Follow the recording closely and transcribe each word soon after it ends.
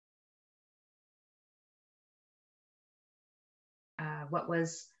what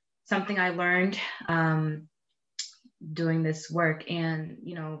was something I learned doing this work. And,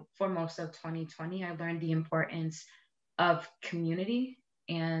 for most of 2020, I learned the importance of community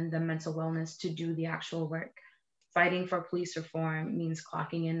and the mental wellness to do the actual work. Fighting for police reform means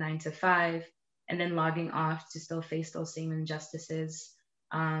clocking in 9 to 5 and then logging off to still face those same injustices.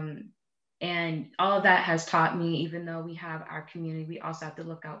 And all of that has taught me, even though we have our community, we also have to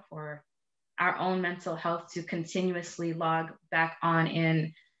look out for our own mental health to continuously log back on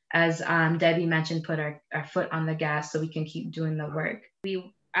in, as Debbie mentioned, put our foot on the gas so we can keep doing the work.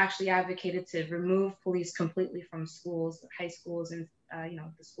 We actually advocated to remove police completely from schools, high schools, and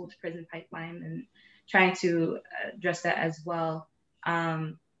the school to prison pipeline, and trying to address that as well.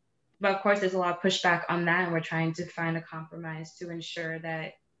 But of course, there's a lot of pushback on that, and we're trying to find a compromise to ensure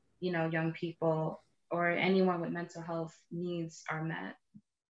that young people or anyone with mental health needs are met.